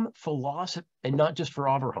Avraham, philosophy, and not just for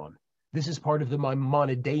Avraham, this is part of the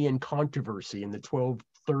Maimonidean controversy in the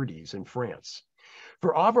 1230s in France.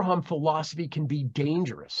 For Avraham, philosophy can be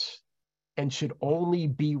dangerous and should only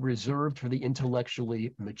be reserved for the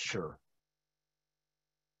intellectually mature.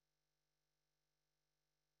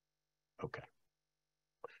 Okay.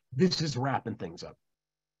 This is wrapping things up.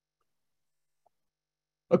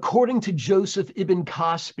 According to Joseph Ibn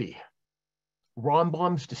Kaspi,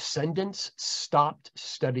 RaMBaM's descendants stopped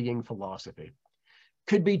studying philosophy.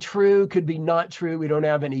 Could be true, could be not true. We don't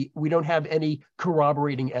have any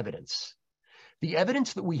corroborating evidence. The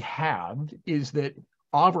evidence that we have is that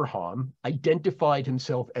Avraham identified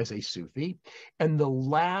himself as a Sufi, and the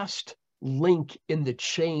last link in the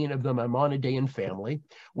chain of the Maimonidean family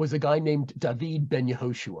was a guy named David ben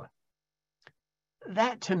Yehoshua.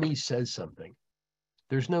 That to me says something.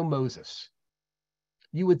 There's no Moses.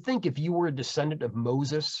 You would think if you were a descendant of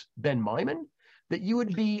Moses ben Maimon, that you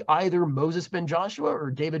would be either Moses ben Joshua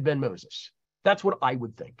or David ben Moses. That's what I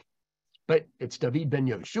would think. But it's David ben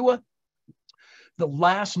Yehoshua. The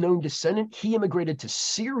last known descendant, he immigrated to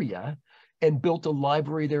Syria and built a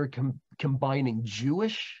library there combining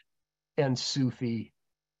Jewish and Sufi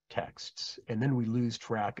texts. And then we lose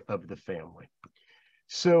track of the family.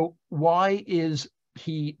 So why is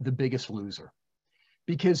he the biggest loser?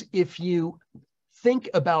 Because if you think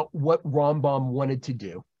about what RaMBaM wanted to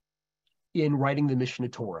do in writing the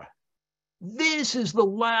Mishneh Torah, this is the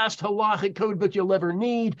last halachic code book you'll ever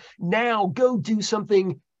need. Now go do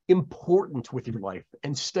something important with your life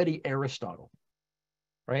and study Aristotle,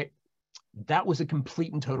 right? That was a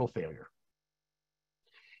complete and total failure.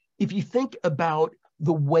 If you think about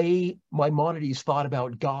the way Maimonides thought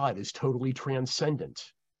about God as totally transcendent,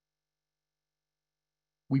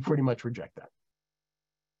 we pretty much reject that.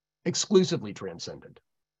 Exclusively transcendent.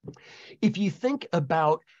 If you think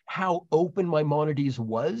about how open Maimonides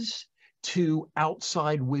was to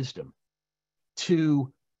outside wisdom,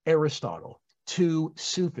 to Aristotle, to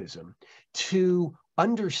Sufism, to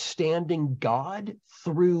understanding God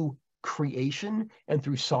through creation and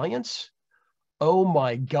through science, oh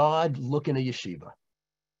my God, look in a yeshiva.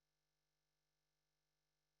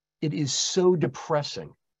 It is so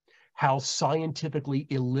depressing how scientifically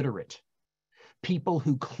illiterate people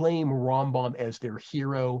who claim RaMBaM as their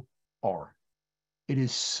hero are. It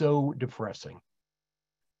is so depressing.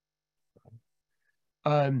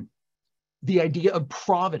 The idea of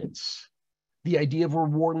providence, the idea of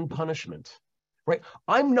reward and punishment, right?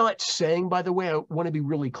 I'm not saying, by the way, I want to be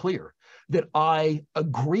really clear, that I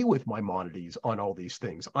agree with Maimonides on all these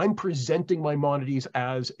things. I'm presenting Maimonides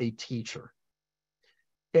as a teacher.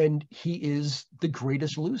 And he is the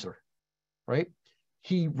greatest loser, right?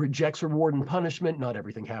 He rejects reward and punishment. Not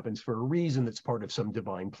everything happens for a reason. That's part of some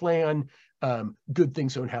divine plan. Good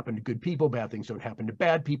things don't happen to good people. Bad things don't happen to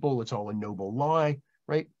bad people. It's all a noble lie,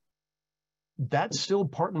 right? That's still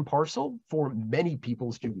part and parcel for many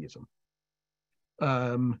people's Judaism.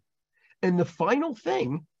 And the final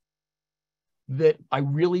thing that I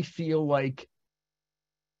really feel like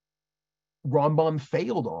RaMBaM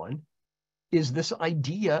failed on is this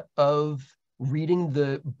idea of reading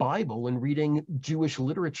the Bible and reading Jewish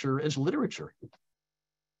literature as literature.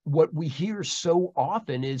 What we hear so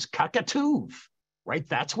often is kakatuv, right?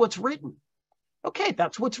 That's what's written. Okay,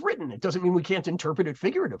 that's what's written. It doesn't mean we can't interpret it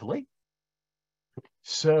figuratively.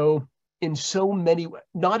 So in so many,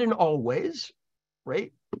 not in all ways,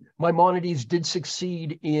 right? Maimonides did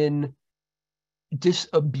succeed in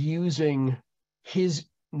disabusing his,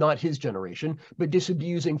 not his generation, but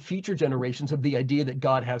disabusing future generations of the idea that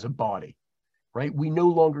God has a body, right? We no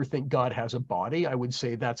longer think God has a body. I would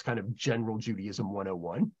say that's kind of general Judaism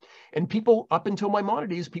 101. And people, up until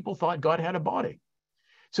Maimonides, people thought God had a body.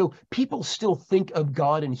 So people still think of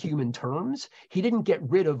God in human terms. He didn't get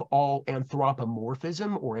rid of all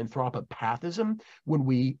anthropomorphism or anthropopathism when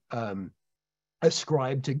we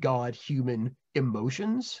ascribe to God human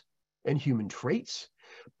emotions and human traits,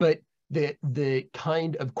 but the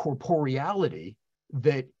kind of corporeality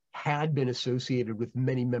that had been associated with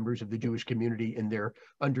many members of the Jewish community in their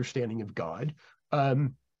understanding of God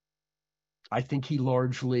I think he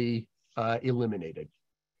largely eliminated.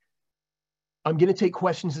 I'm going to take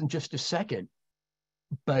questions in just a second,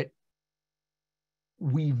 but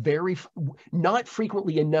we not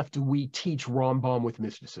frequently enough do we teach RaMBaM with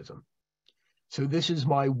mysticism. So this is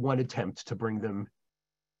my one attempt to bring them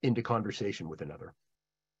into conversation with another.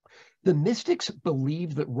 The mystics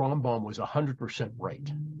believed that RaMBaM was 100%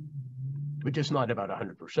 right, but just not about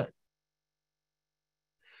 100%.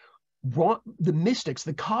 The mystics,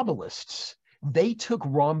 the Kabbalists, they took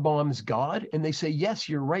RaMBaM's God and they say, yes,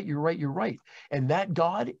 you're right, you're right, you're right. And that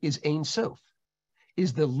God is Ein Sof,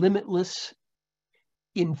 is the limitless,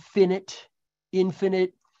 infinite,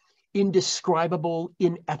 indescribable,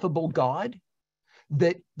 ineffable God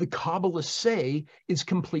that the Kabbalists say is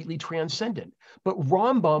completely transcendent. But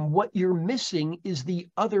RaMBaM, what you're missing is the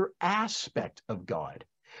other aspect of God.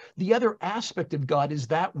 The other aspect of God is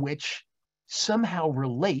that which somehow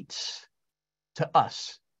relates to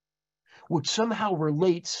us, which somehow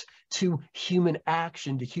relates to human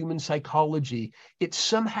action, to human psychology. It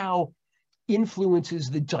somehow influences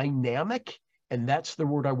the dynamic, and that's the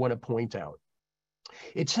word I want to point out.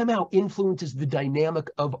 It somehow influences the dynamic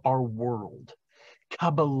of our world.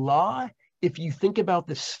 Kabbalah, if you think about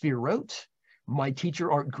the Sefirot, my teacher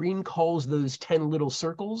Art Green calls those 10 little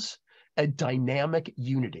circles a dynamic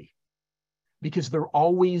unity, because they're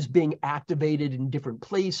always being activated in different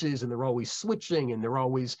places, and they're always switching, and they're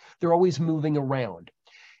always moving around.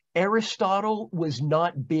 Aristotle was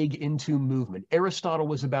not big into movement. Aristotle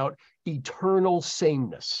was about eternal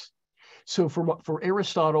sameness. So for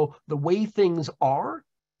Aristotle, the way things are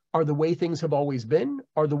the way things have always been,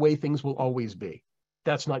 are the way things will always be.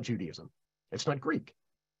 That's not Judaism. It's not Greek.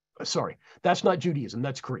 Sorry, that's not Judaism.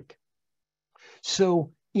 That's Greek.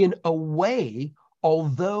 So in a way,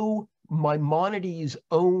 although Maimonides'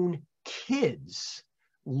 own kids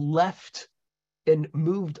left and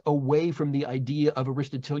moved away from the idea of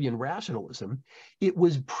Aristotelian rationalism, it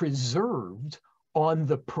was preserved on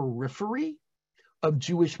the periphery of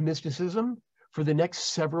Jewish mysticism for the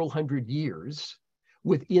next several hundred years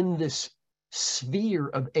within this sphere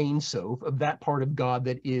of Ein Sof, of that part of God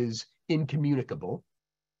that is incommunicable.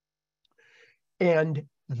 And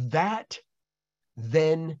that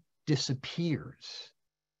then disappears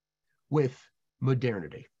with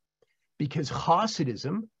modernity, because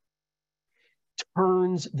Hasidism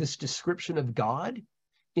turns this description of God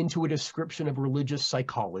into a description of religious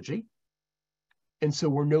psychology. And so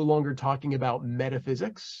we're no longer talking about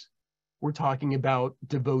metaphysics. We're talking about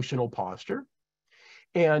devotional posture.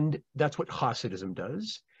 And that's what Hasidism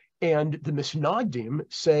does. And the Misnagdim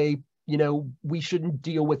say, you know, we shouldn't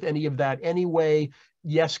deal with any of that anyway.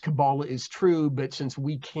 Yes, Kabbalah is true, but since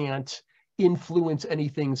we can't influence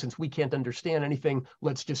anything, since we can't understand anything,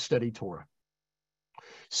 let's just study Torah.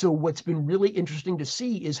 So what's been really interesting to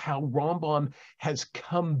see is how RaMBaM has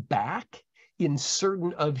come back in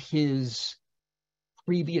certain of his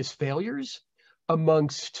previous failures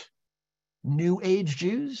amongst New Age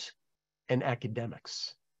Jews and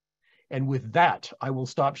academics. And with that, I will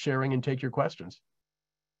stop sharing and take your questions.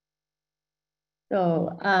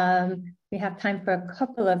 So we have time for a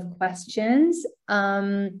couple of questions.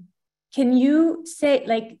 Can you say,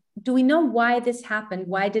 like, do we know why this happened?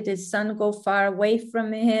 Why did his son go far away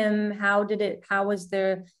from him? How was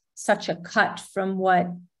there such a cut from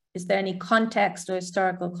is there any context or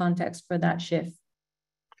historical context for that shift?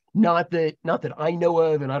 Not that I know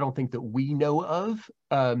of, and I don't think that we know of.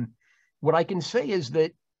 What I can say is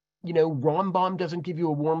that, you know, RaMBaM doesn't give you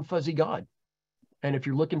a warm, fuzzy God. And if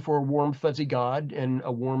you're looking for a warm, fuzzy God and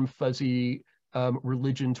a warm, fuzzy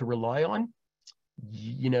religion to rely on,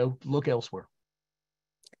 you know, look elsewhere.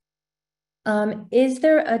 Is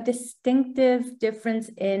there a distinctive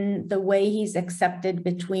difference in the way he's accepted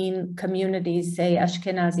between communities, say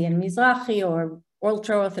Ashkenazi and Mizrahi, or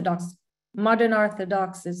ultra-Orthodox, modern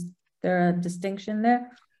Orthodox? Is there a distinction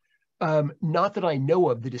there? Not that I know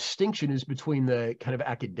of. The distinction is between the kind of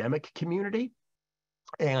academic community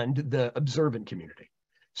and the observant community.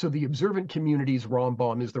 So the observant community's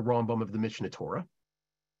RaMBaM is the RaMBaM of the Mishnah Torah.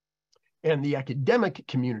 And the academic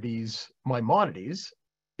community's Maimonides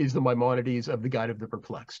is the Maimonides of the Guide of the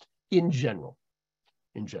Perplexed, in general.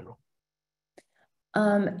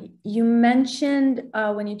 You mentioned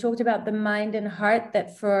when you talked about the mind and heart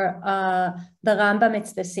that for the RaMBaM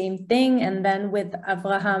it's the same thing, and then with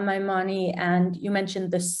Avraham Maimoni, and you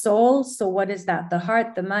mentioned the soul. So what is that? The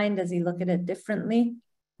heart, the mind? Does he look at it differently?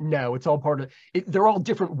 No, it's all part of it. They're all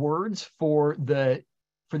different words for the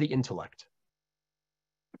intellect.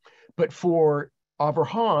 But for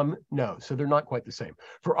Avraham, no, so they're not quite the same.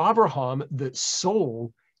 For Avraham, the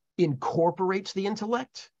soul incorporates the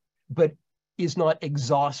intellect, but is not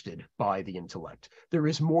exhausted by the intellect. There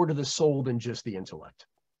is more to the soul than just the intellect.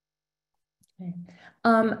 Okay.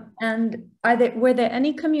 And were there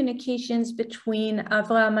any communications between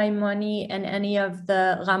Avraham Maimoni and any of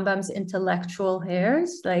the RaMBaM's intellectual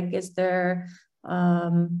heirs? Like, is there?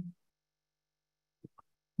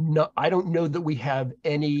 No, I don't know that we have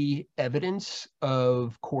any evidence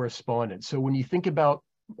of correspondence. So when you think about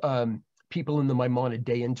people in the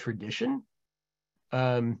Maimonidean tradition,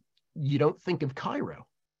 you don't think of Cairo.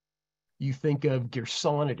 You think of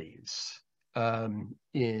Gersonides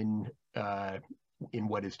in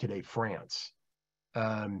what is today France.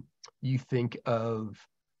 You think of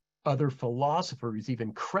other philosophers,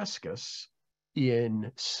 even Crescus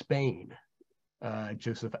in Spain,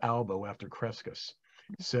 Joseph Albo after Crescus.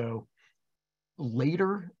 So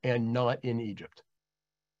later and not in Egypt.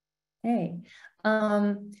 Okay.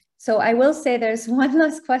 So I will say there's one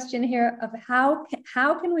last question here of how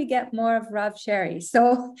can we get more of Rav Sherry?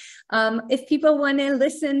 So if people want to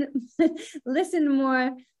listen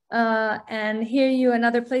more and hear you in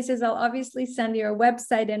other places, I'll obviously send your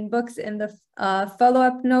website and books in the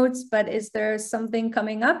follow-up notes, but is there something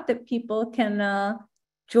coming up that people can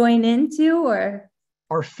join into, or?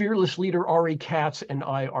 Our fearless leader, Ari Katz, and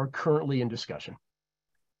I are currently in discussion.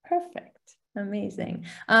 Perfect. Amazing.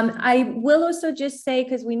 I will also just say,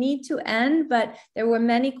 because we need to end, but there were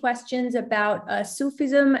many questions about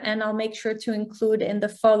Sufism, and I'll make sure to include in the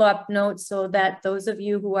follow-up notes so that those of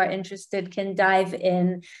you who are interested can dive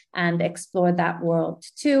in and explore that world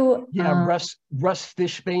too. Yeah, Russ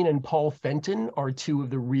Fishbane and Paul Fenton are two of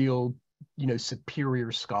the real,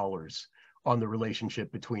 superior scholars on the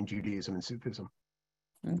relationship between Judaism and Sufism.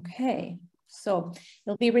 Okay. So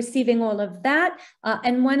you'll be receiving all of that.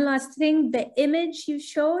 And one last thing, the image you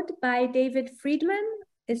showed by David Friedman,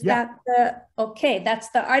 is that okay, that's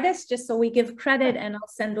the artist, just so we give credit, and I'll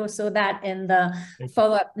send also that in the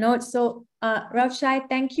follow-up notes. So Rav Shai,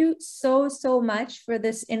 thank you so much for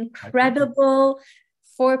this incredible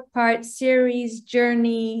 4-part series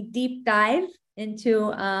journey, deep dive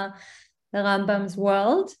into the RaMBaM's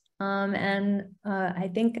world.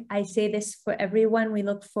 I think I say this for everyone. We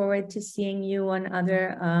look forward to seeing you on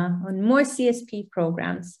on more CSP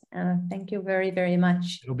programs. Thank you very, very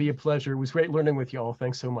much. It'll be a pleasure. It was great learning with you all.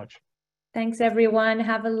 Thanks so much. Thanks, everyone.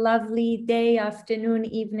 Have a lovely day, afternoon,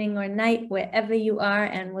 evening, or night, wherever you are,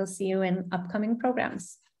 and we'll see you in upcoming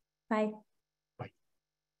programs. Bye.